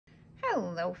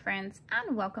Hello friends,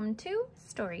 and welcome to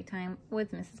Storytime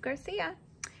with Mrs. Garcia.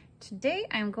 Today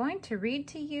I'm going to read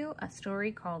to you a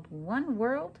story called One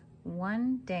World,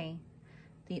 One Day.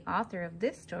 The author of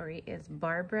this story is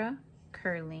Barbara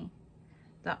Curley.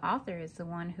 The author is the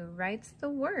one who writes the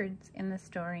words in the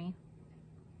story.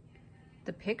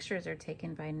 The pictures are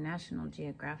taken by National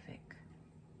Geographic.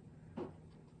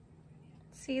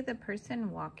 See the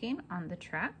person walking on the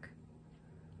track?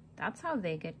 That's how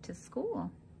they get to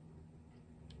school.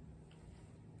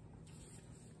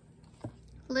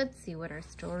 Let's see what our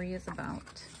story is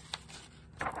about.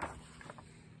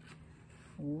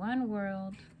 One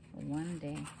world, one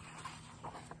day.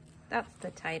 That's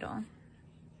the title.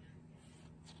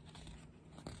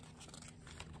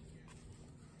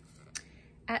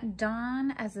 At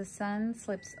dawn, as the sun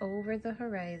slips over the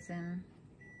horizon,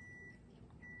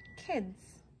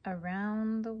 kids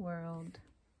around the world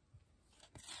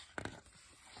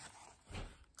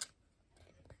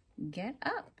get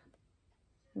up,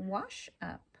 wash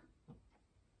up,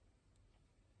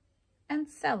 and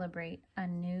celebrate a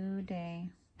new day.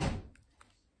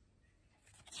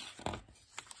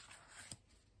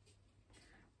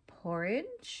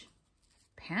 Porridge,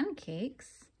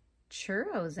 pancakes,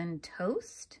 churros, and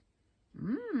toast.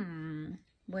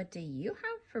 What do you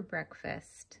have for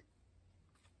breakfast?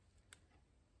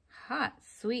 Hot,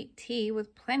 sweet tea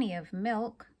with plenty of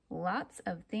milk. Lots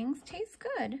of things taste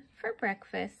good for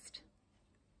breakfast.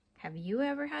 Have you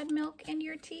ever had milk in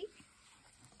your tea?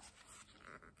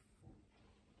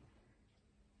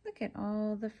 Look at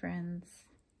all the friends.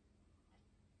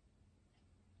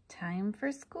 Time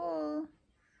for school.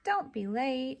 Don't be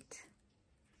late.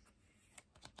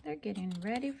 They're getting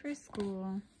ready for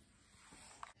school.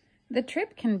 The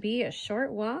trip can be a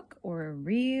short walk or a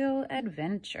real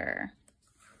adventure.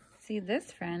 See,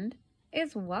 this friend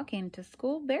is walking to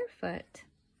school barefoot.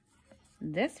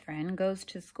 This friend goes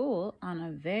to school on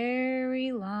a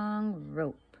very long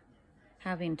rope,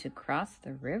 having to cross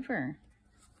the river.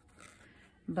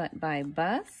 But by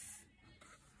bus,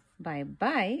 by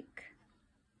bike,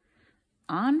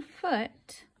 on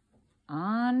foot,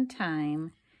 on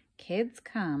time, kids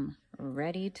come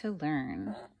ready to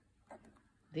learn.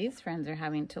 These friends are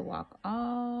having to walk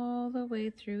all the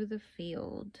way through the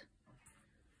field.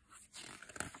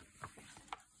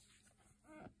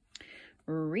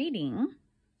 Reading,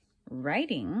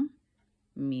 writing,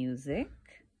 music,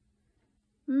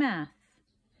 math,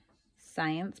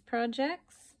 science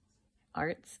projects,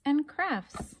 arts and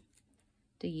crafts.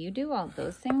 Do you do all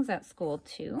those things at school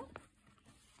too?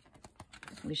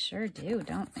 We sure do,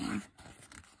 don't we?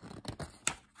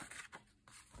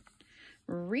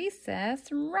 Recess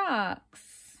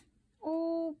rocks.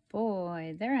 Oh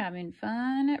boy, they're having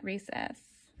fun at recess.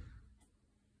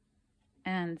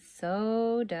 And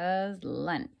so does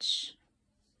lunch.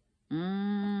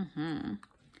 Looks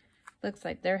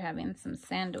like they're having some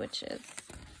sandwiches.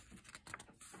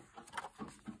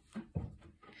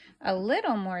 A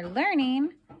little more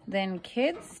learning, then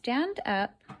kids stand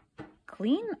up,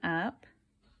 clean up,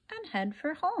 and head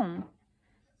for home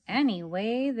any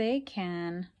way they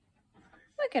can.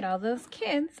 Look at all those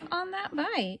kids on that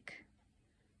bike.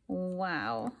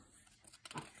 Wow.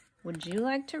 Would you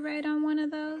like to ride on one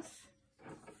of those?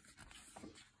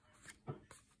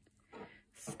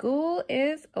 School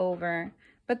is over,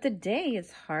 but the day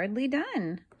is hardly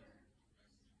done.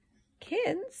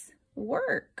 Kids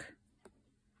work.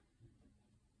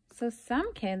 So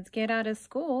some kids get out of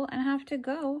school and have to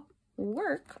go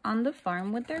work on the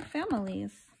farm with their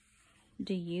families.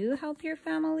 Do you help your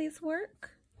families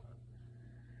work?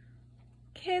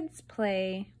 Kids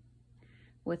play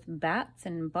with bats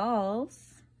and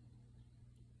balls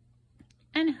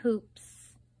and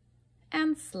hoops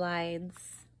and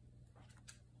slides.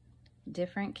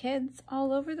 Different kids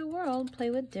all over the world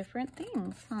play with different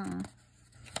things, huh?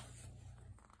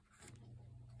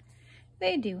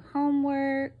 They do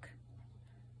homework,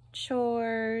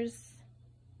 chores,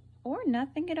 or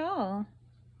nothing at all.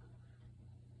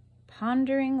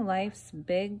 Pondering life's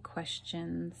big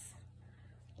questions,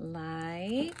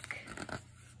 like,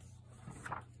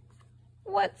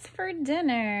 what's for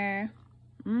dinner?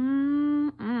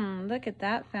 Look at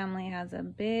that family has a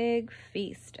big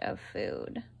feast of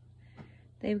food.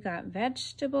 They've got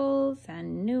vegetables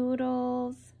and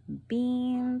noodles,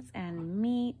 beans and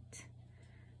meat.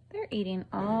 They're eating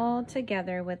all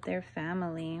together with their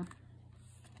family.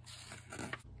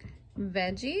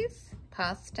 Veggies,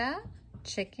 pasta,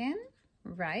 chicken,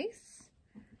 rice,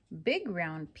 big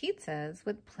round pizzas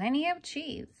with plenty of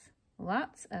cheese.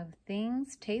 Lots of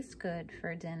things taste good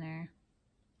for dinner.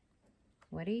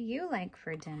 What do you like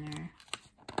for dinner?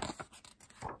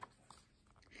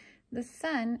 The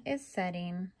sun is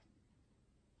setting.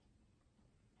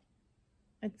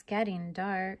 It's getting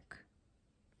dark.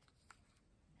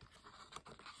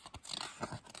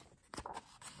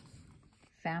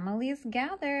 Families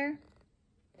gather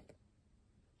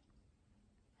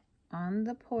on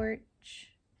the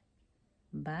porch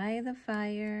by the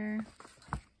fire.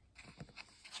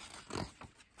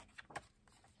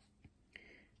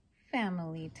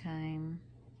 Family time.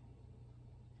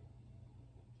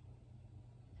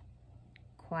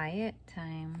 Quiet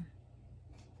time.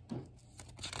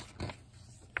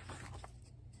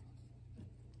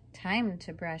 Time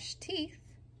to brush teeth.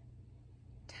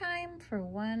 Time for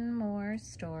one more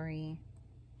story.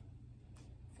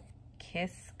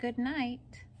 Kiss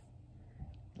goodnight.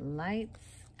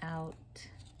 Lights out.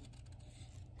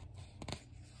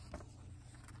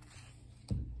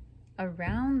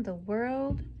 Around the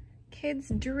world,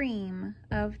 kids dream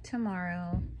of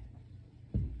tomorrow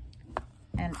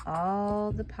and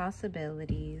all the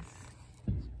possibilities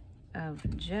of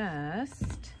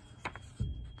just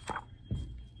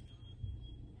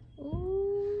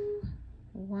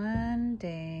one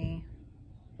day.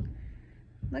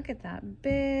 Look at that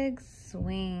big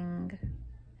swing.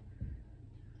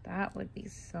 That would be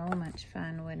so much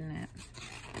fun, wouldn't it?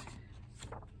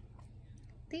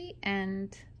 The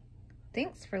end.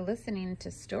 Thanks for listening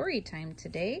to story time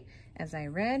today as I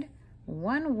read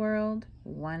One World,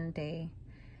 One Day.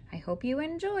 I hope you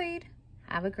enjoyed.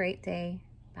 Have a great day.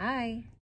 Bye.